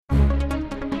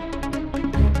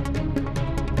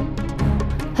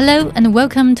Hello and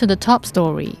welcome to The Top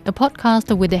Story, a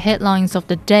podcast with the headlines of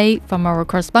the day from our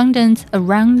correspondents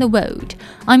around the world.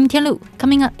 I'm Tianlu.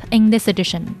 Coming up in this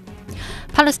edition.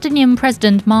 Palestinian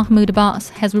President Mahmoud Abbas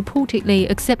has reportedly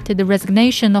accepted the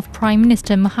resignation of Prime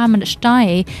Minister Mohammad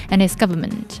Shtayyeh and his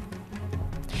government.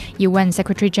 UN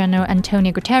Secretary-General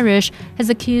Antonio Guterres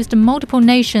has accused multiple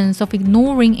nations of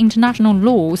ignoring international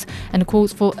laws and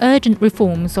calls for urgent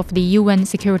reforms of the UN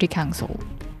Security Council.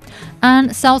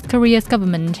 And South Korea's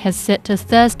government has set a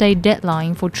Thursday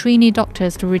deadline for trainee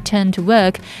doctors to return to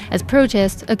work as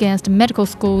protests against medical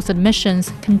schools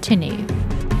admissions continue.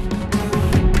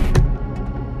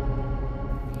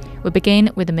 We begin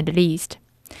with the Middle East.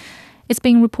 It's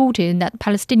been reported that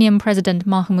Palestinian President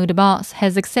Mahmoud Abbas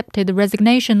has accepted the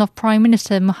resignation of Prime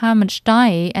Minister Mohammad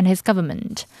Shtayyeh and his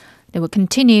government. They will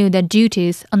continue their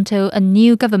duties until a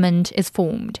new government is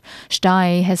formed.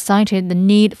 Shtayyeh has cited the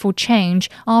need for change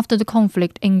after the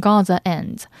conflict in Gaza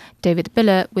ends. David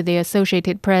Biller with the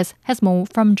Associated Press has more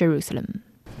from Jerusalem.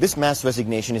 This mass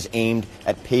resignation is aimed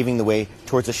at paving the way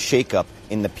towards a shake-up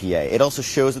in the PA. It also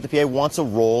shows that the PA wants a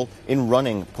role in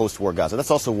running post-war Gaza.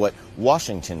 That's also what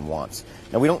Washington wants.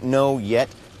 Now, we don't know yet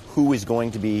who is going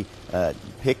to be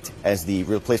picked as the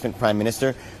replacement prime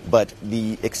minister, but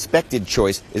the expected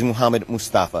choice is Mohammed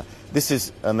Mustafa. This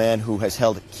is a man who has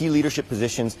held key leadership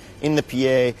positions in the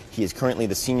PA. He is currently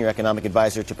the senior economic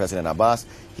advisor to President Abbas.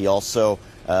 He also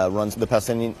runs the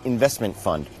Palestinian Investment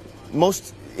Fund.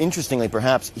 Most interestingly,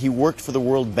 perhaps, he worked for the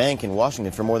World Bank in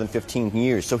Washington for more than 15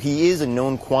 years. So he is a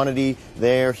known quantity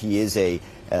there. He is a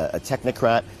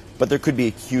technocrat. But there could be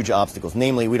huge obstacles.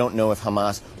 Namely, we don't know if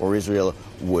Hamas or Israel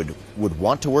would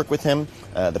want to work with him.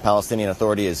 The Palestinian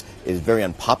Authority is very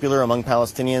unpopular among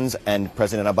Palestinians, and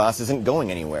President Abbas isn't going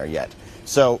anywhere yet.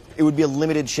 So it would be a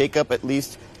limited shakeup at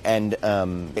least, and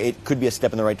it could be a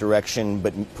step in the right direction,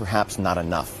 but perhaps not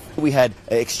enough. We had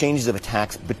exchanges of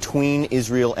attacks between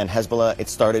Israel and Hezbollah. It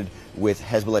started with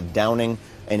Hezbollah downing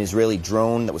an Israeli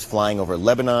drone that was flying over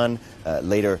Lebanon.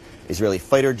 Later, Israeli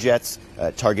fighter jets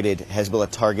targeted Hezbollah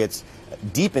targets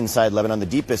deep inside Lebanon, the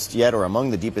deepest yet, or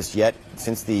among the deepest yet,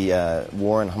 since the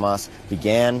war in Hamas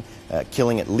began,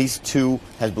 killing at least 2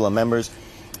 Hezbollah members.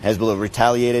 Hezbollah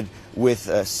retaliated with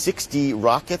 60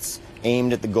 rockets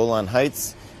aimed at the Golan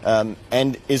Heights,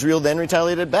 and Israel then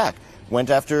retaliated back, went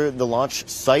after the launch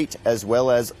site as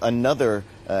well as another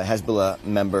Hezbollah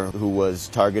member who was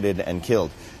targeted and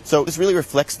killed. So this really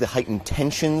reflects the heightened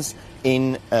tensions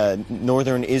in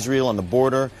northern Israel on the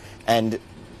border, and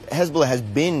Hezbollah has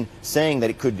been saying that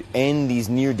it could end these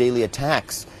near-daily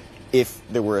attacks if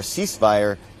there were a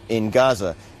ceasefire in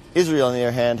Gaza. Israel, on the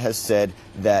other hand, has said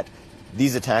that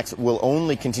these attacks will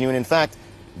only continue, and in fact,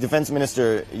 Defense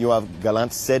Minister Yoav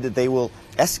Gallant said that they will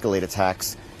escalate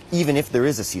attacks even if there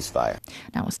is a ceasefire.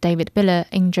 That was David Biller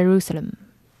in Jerusalem.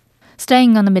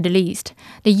 Staying on the Middle East,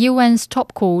 the UN's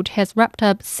top court has wrapped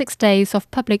up 6 days of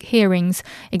public hearings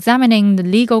examining the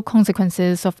legal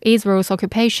consequences of Israel's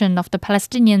occupation of the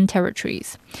Palestinian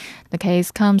territories. The case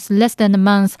comes less than a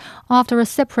month after a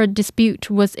separate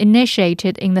dispute was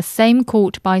initiated in the same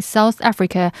court by South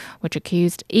Africa, which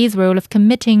accused Israel of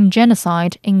committing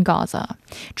genocide in Gaza.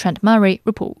 Trent Murray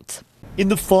reports. In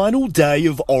the final day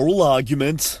of oral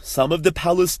arguments, some of the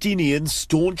Palestinians'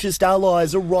 staunchest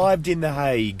allies arrived in The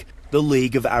Hague. The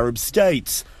League of Arab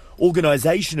States,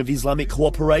 Organisation of Islamic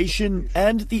Cooperation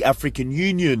and the African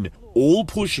Union, all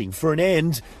pushing for an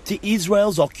end to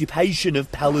Israel's occupation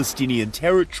of Palestinian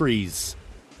territories.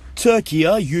 Turkey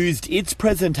used its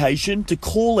presentation to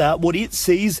call out what it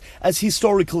sees as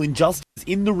historical injustice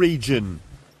in the region.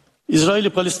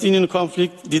 Israeli-Palestinian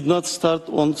conflict did not start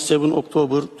on 7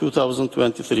 October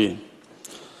 2023.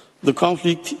 The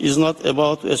conflict is not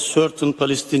about a certain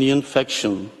Palestinian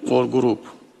faction or group.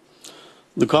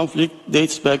 The conflict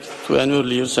dates back to an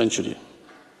earlier century.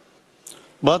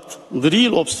 But the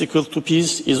real obstacle to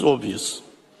peace is obvious.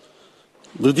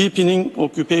 The deepening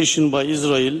occupation by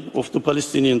Israel of the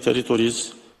Palestinian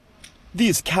territories.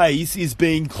 This case is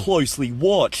being closely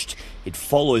watched. It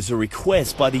follows a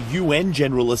request by the UN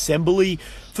General Assembly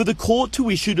for the court to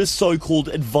issue a so-called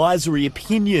advisory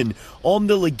opinion on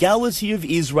the legality of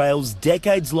Israel's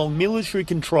decades-long military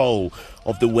control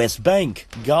of the West Bank,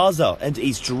 Gaza and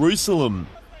East Jerusalem.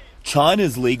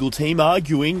 China's legal team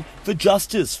arguing for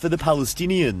justice for the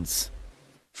Palestinians.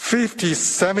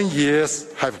 57 years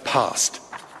have passed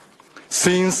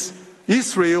since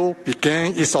Israel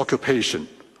began its occupation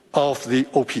of the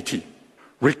OPT,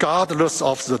 regardless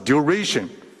of the duration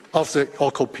of the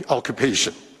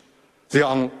occupation. The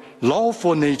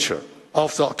unlawful nature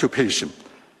of the occupation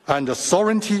and the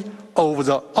sovereignty over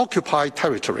the occupied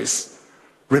territories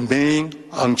remain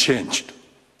unchanged.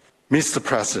 Mr.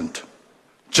 President,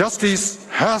 justice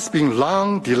has been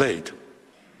long delayed,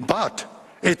 but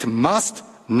it must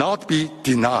not be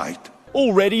denied.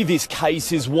 Already this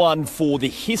case is one for the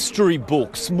history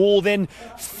books. More than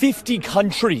 50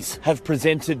 countries have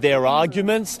presented their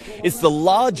arguments. It's the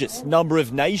largest number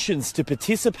of nations to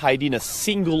participate in a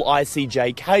single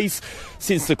ICJ case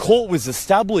since the court was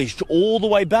established all the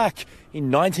way back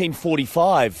in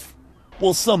 1945.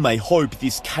 While some may hope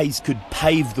this case could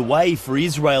pave the way for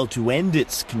Israel to end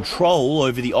its control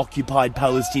over the occupied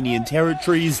Palestinian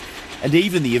territories and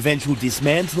even the eventual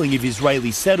dismantling of Israeli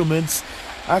settlements,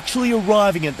 actually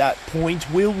arriving at that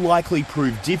point will likely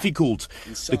prove difficult.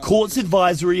 The court's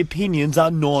advisory opinions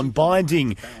are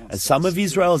non-binding, as some of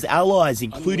Israel's allies,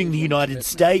 including the United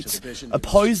States,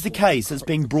 oppose the case as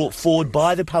being brought forward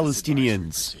by the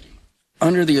Palestinians.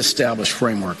 Under the established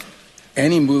framework,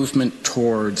 any movement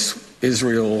towards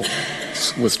Israel's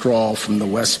withdrawal from the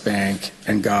West Bank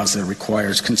and Gaza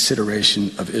requires consideration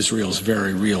of Israel's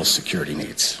very real security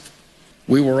needs.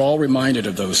 We were all reminded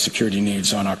of those security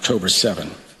needs on October 7,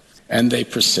 and they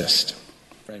persist.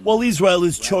 While Israel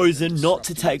has chosen not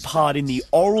to take part in the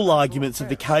oral arguments of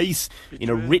the case, in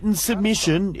a written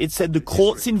submission, it said the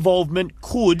court's involvement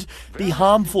could be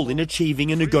harmful in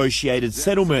achieving a negotiated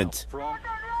settlement.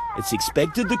 It's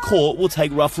expected the court will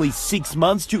take roughly 6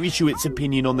 months to issue its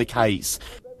opinion on the case,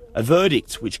 a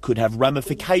verdict which could have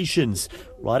ramifications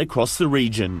right across the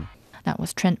region. That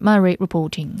was Trent Murray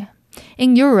reporting.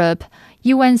 In Europe,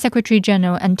 UN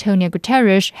Secretary-General Antonio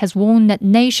Guterres has warned that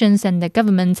nations and their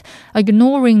governments are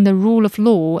ignoring the rule of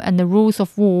law and the rules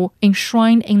of war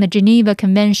enshrined in the Geneva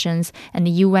Conventions and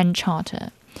the UN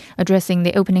Charter. Addressing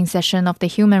the opening session of the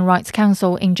Human Rights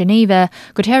Council in Geneva,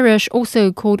 Guterres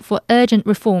also called for urgent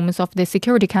reforms of the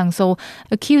Security Council,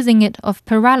 accusing it of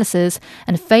paralysis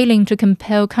and failing to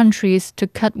compel countries to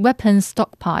cut weapons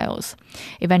stockpiles.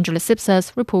 Evangelist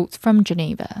Sipsas reports from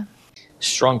Geneva.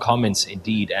 Strong comments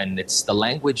indeed, and it's the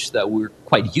language that we're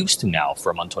quite used to now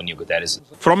from Antonio Guterres.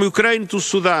 From Ukraine to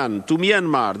Sudan to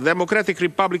Myanmar, the Democratic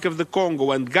Republic of the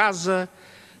Congo and Gaza,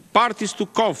 parties to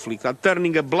conflict are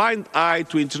turning a blind eye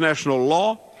to international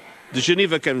law, the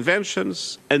Geneva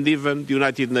Conventions, and even the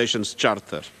United Nations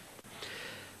Charter.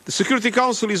 The Security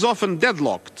Council is often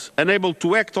deadlocked, unable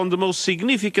to act on the most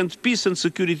significant peace and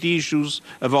security issues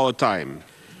of our time.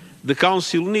 The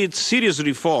Council needs serious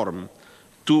reform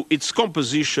to its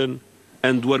composition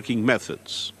and working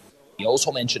methods. He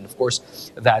also mentioned, of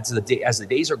course, that as the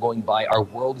days are going by, our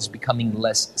world is becoming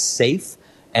less safe,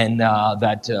 and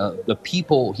that the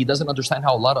people, he doesn't understand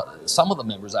how some of the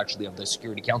members actually of the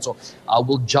Security Council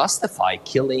will justify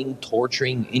killing,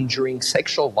 torturing, injuring,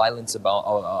 sexual violence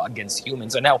against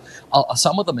humans. And now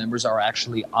some of the members are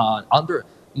actually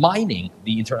undermining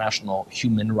the International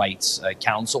Human Rights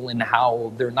Council and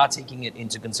how they're not taking it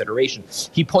into consideration.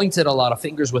 He pointed a lot of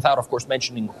fingers without, of course,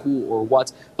 mentioning who or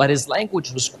what, but his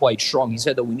language was quite strong. He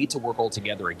said that we need to work all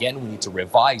together again. We need to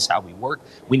revise how we work.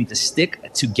 We need to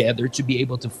stick together to be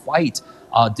able to fight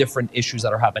different issues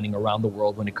that are happening around the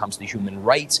world when it comes to human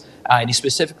rights. And he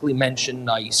specifically mentioned,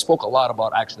 he spoke a lot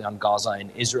about actually on Gaza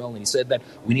and Israel, and he said that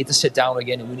we need to sit down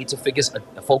again and we need to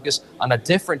focus on a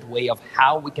different way of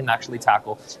how we can actually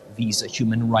tackle these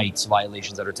human rights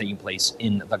violations that are taking place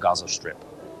in the Gaza Strip.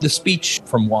 The speech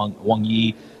from Wang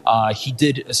Yi, he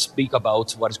did speak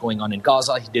about what is going on in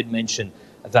Gaza. He did mention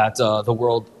that the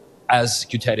world, as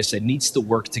Guterres said, needs to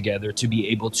work together to be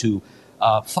able to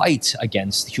fight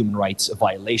against human rights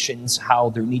violations,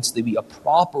 how there needs to be a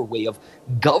proper way of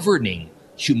governing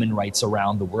human rights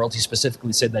around the world. He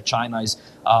specifically said that China is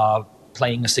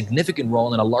playing a significant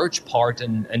role and a large part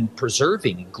in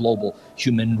preserving global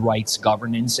human rights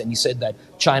governance. And he said that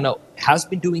China has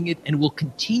been doing it and will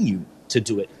continue to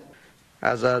do it.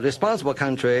 As a responsible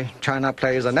country, China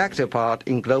plays an active part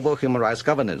in global human rights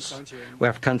governance. We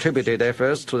have contributed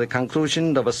efforts to the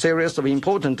conclusion of a series of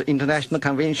important international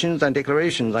conventions and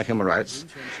declarations on human rights.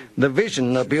 The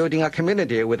vision of building a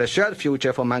community with a shared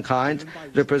future for mankind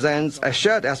represents a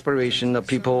shared aspiration of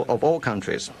people of all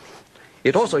countries.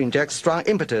 It also injects strong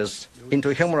impetus into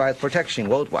human rights protection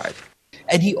worldwide.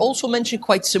 And he also mentioned,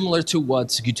 quite similar to what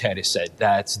Guterres said,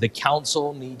 that the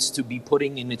council needs to be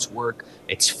putting in its work,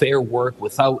 its fair work,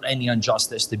 without any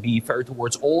injustice, to be fair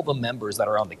towards all the members that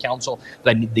are on the council,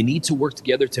 that they need to work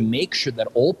together to make sure that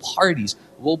all parties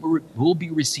will be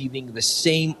receiving the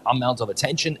same amount of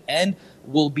attention and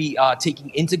will be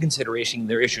taking into consideration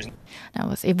their issues. That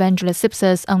was Evangelist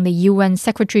Sipsas on the UN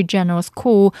Secretary-General's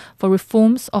call for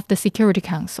reforms of the Security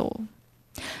Council.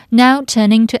 Now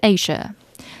turning to Asia.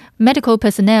 Medical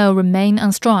personnel remain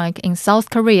on strike in South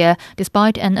Korea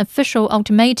despite an official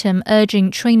ultimatum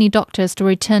urging trainee doctors to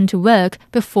return to work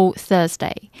before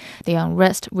Thursday. The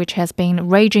unrest, which has been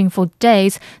raging for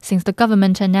days since the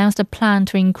government announced a plan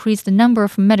to increase the number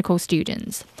of medical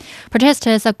students.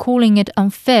 Protesters are calling it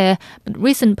unfair, but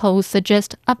recent polls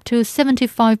suggest up to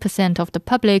 75% of the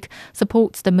public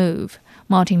supports the move.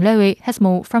 Martin Lowy has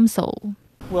more from Seoul.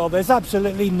 Well, there's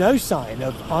absolutely no sign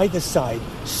of either side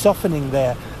softening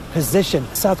their position.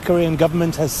 South Korean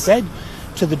government has said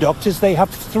to the doctors they have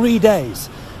 3 days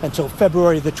until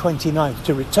February the 29th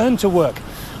to return to work,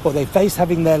 or they face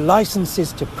having their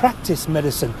licenses to practice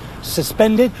medicine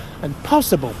suspended and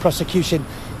possible prosecution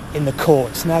in the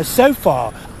courts. Now, so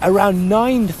far, around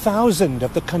 9,000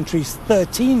 of the country's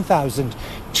 13,000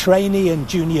 trainee and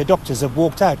junior doctors have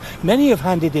walked out. Many have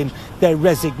handed in their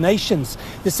resignations.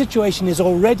 The situation is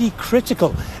already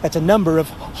critical at a number of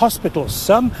hospitals.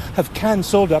 Some have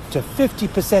cancelled up to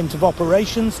 50% of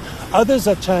operations. Others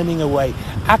are turning away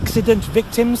accident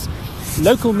victims.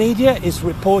 Local media is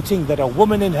reporting that a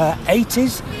woman in her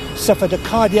 80s suffered a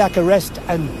cardiac arrest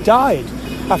and died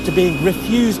after being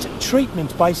refused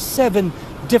treatment by 7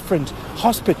 different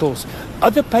hospitals.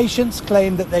 Other patients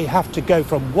claim that they have to go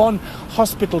from one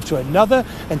hospital to another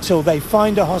until they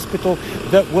find a hospital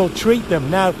that will treat them.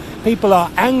 Now, people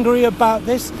are angry about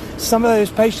this. Some of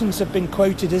those patients have been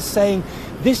quoted as saying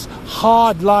this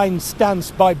hard-line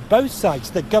stance by both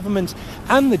sides, the government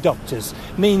and the doctors,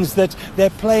 means that they're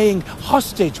playing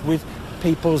hostage with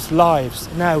people's lives.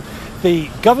 Now, the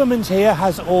government here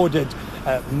has ordered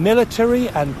military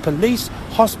and police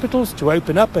hospitals to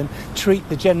open up and treat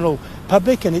the general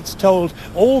public, and it's told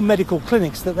all medical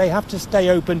clinics that they have to stay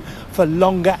open for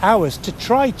longer hours to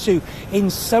try to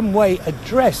in some way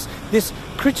address this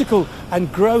critical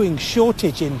and growing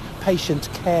shortage in patient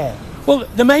care. Well,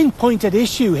 the main point at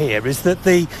issue here is that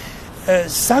the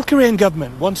South Korean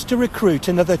government wants to recruit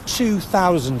another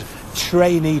 2,000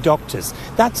 trainee doctors.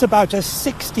 That's about a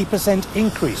 60%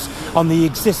 increase on the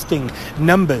existing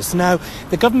numbers. Now,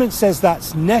 the government says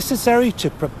that's necessary to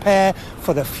prepare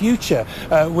for the future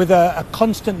with a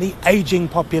constantly aging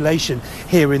population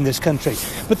here in this country.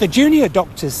 But the junior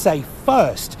doctors say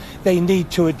first they need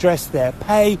to address their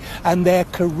pay and their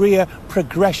career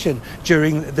progression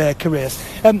during their careers.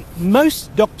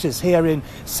 Most doctors here in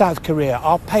South Korea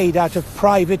are paid out of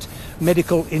private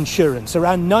medical insurance.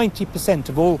 Around 90%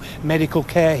 of all medical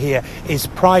care here is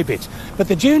private. But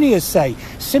the juniors say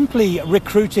simply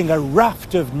recruiting a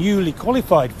raft of newly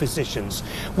qualified physicians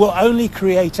will only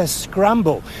create a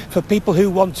scramble for people who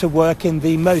want to work in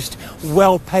the most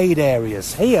well-paid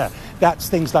areas. Here, that's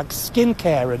things like skin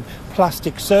care and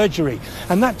plastic surgery,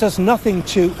 and that does nothing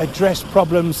to address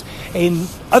problems in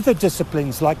other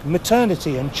disciplines like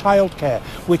maternity and childcare,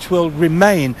 which will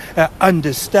remain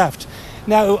understaffed.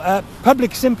 Now,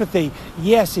 public sympathy,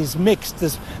 yes, is mixed.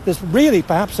 There's really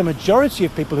perhaps a majority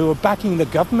of people who are backing the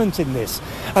government in this.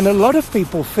 And a lot of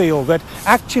people feel that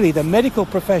actually the medical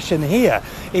profession here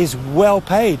is well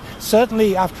paid,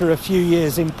 certainly after a few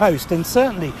years in post, and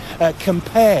certainly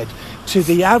compared to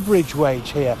the average wage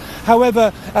here.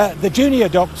 However, the junior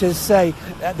doctors say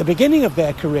at the beginning of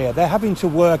their career they're having to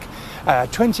work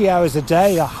 20 hours a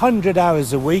day, 100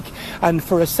 hours a week, and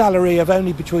for a salary of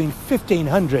only between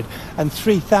 $1,500 and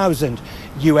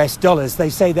 $3,000. They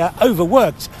say they're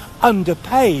overworked,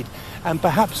 underpaid, and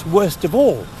perhaps worst of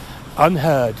all,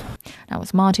 unheard. That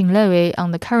was Martin Lowy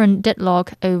on the current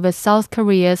deadlock over South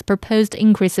Korea's proposed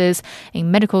increases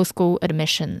in medical school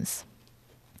admissions.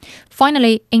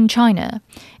 Finally, in China,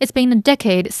 it's been a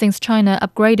decade since China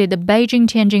upgraded the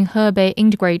Beijing-Tianjin-Hebei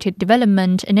Integrated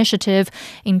Development Initiative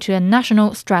into a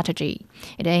national strategy.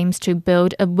 It aims to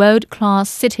build a world-class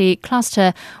city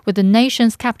cluster with the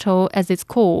nation's capital as its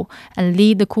core and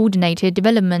lead the coordinated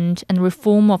development and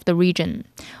reform of the region.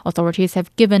 Authorities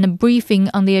have given a briefing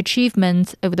on the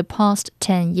achievements over the past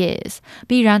 10 years.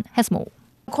 Biran has more.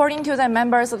 According to the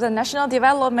members of the National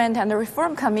Development and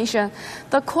Reform Commission,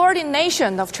 the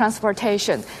coordination of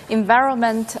transportation,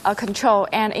 environment control,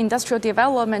 and industrial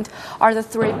development are the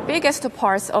 3 biggest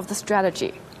parts of the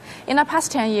strategy. In the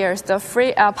past 10 years, the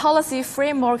policy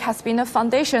framework has been the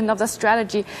foundation of the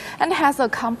strategy and has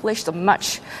accomplished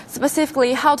much.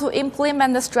 Specifically, how to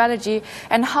implement the strategy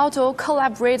and how to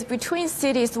collaborate between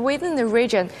cities within the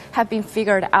region have been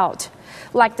figured out.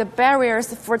 Like the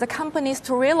barriers for the companies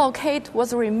to relocate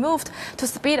was removed to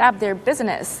speed up their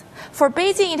business. For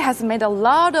Beijing, it has made a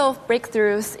lot of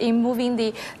breakthroughs in moving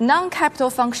the non-capital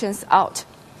functions out.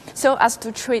 so as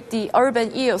to treat the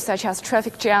urban ills such as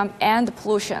traffic jam and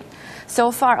pollution.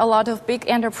 So far, a lot of big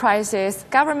enterprises,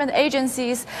 government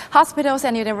agencies, hospitals,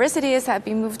 and universities have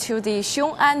been moved to the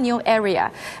Xiong'an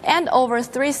area, and over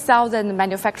 3,000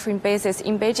 manufacturing bases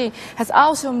in Beijing has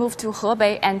also moved to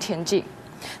Hebei and Tianjin.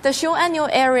 The Xiong'an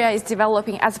area is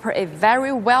developing as per a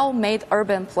very well-made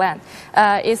urban plan.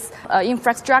 Its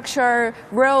infrastructure,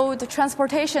 road,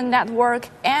 transportation network,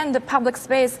 and the public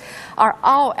space are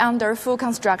all under full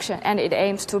construction, and it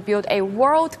aims to build a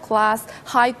world-class,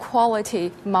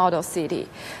 high-quality model city.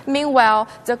 Meanwhile,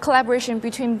 the collaboration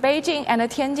between Beijing and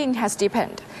Tianjin has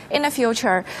deepened. In the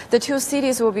future, the two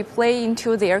cities will be playing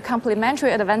to their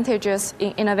complementary advantages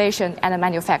in innovation and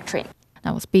manufacturing.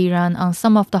 That was Biran on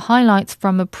some of the highlights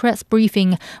from a press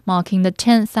briefing marking the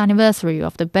 10th anniversary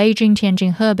of the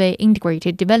Beijing-Tianjin-Hebei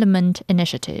Integrated Development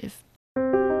Initiative.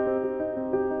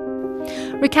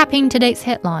 Recapping today's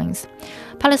headlines,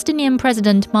 Palestinian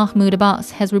President Mahmoud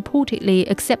Abbas has reportedly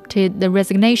accepted the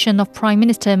resignation of Prime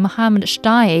Minister Mohammad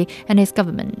Shtayyeh and his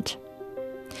government.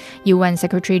 UN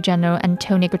Secretary-General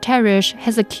Antonio Guterres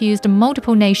has accused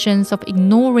multiple nations of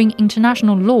ignoring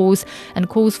international laws and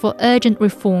calls for urgent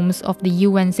reforms of the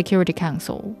UN Security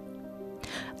Council.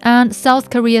 And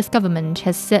South Korea's government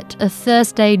has set a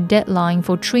Thursday deadline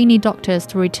for trainee doctors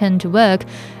to return to work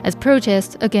as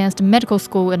protests against medical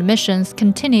school admissions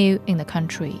continue in the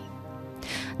country.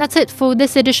 That's it for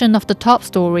this edition of The Top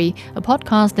Story, a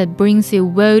podcast that brings you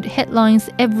world headlines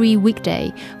every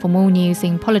weekday. For more news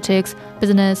in politics,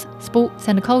 business, sports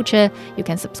and culture, you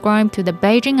can subscribe to the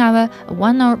Beijing Hour, a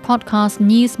one-hour podcast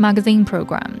news magazine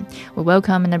program. We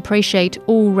welcome and appreciate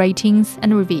all ratings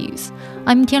and reviews.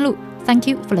 I'm Tianlu. Thank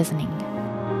you for listening.